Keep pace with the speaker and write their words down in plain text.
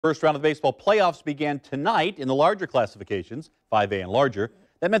First round of the baseball playoffs began tonight in the larger classifications, 5A and larger.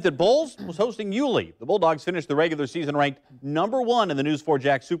 That meant that Bolles was hosting Yulee. The Bulldogs finished the regular season ranked #1 in the News 4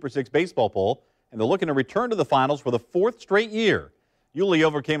 Jax Super 6 baseball poll, and they're looking to return to the finals for the 4th straight year. Yulee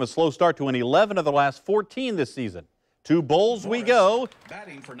overcame a slow start to win 11 of the last 14 this season. To Bolles we go.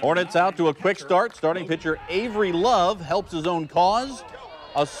 Hornets out to a quick start. Starting pitcher Avery Love helps his own cause.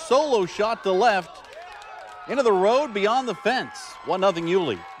 A solo shot to left. Into the road beyond the fence. 1-0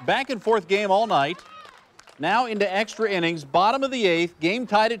 Yulee. Back and forth game all night. Now into extra innings. Bottom of the 8th. Game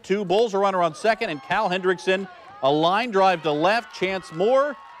tied at 2. Bulls are runner on second, and Cal Hendrickson, a line drive to left. Chance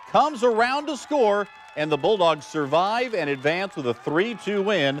Moore comes around to score, and the Bulldogs survive and advance with a 3-2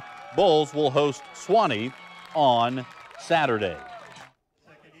 win. Bulls will host Swanee on Saturday.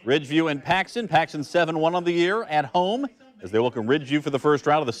 Ridgeview and Paxon. Paxon 7-1 on the year at home as they welcome Ridgeview for the first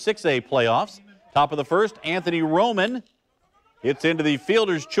round of the 6A playoffs. Top of the first, Anthony Roman hits into the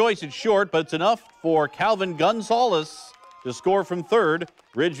fielder's choice. It's short, but it's enough for Calvin Gonzalez to score from third.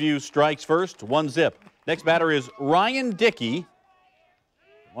 Ridgeview strikes first, 1-0. Next batter is Ryan Dickey.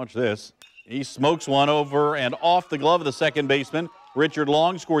 Watch this. He smokes one over and off the glove of the second baseman. Richard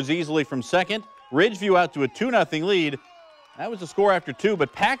Long scores easily from second. Ridgeview out to a 2-0 lead. That was the score after 2,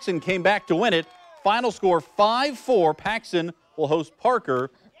 but Paxon came back to win it. Final score 5-4. Paxon will host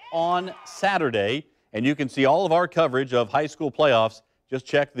Parker on Saturday, and you can see all of our coverage of high school playoffs. Just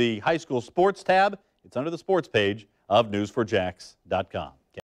check the high school sports tab. It's under the sports page of news4jax.com.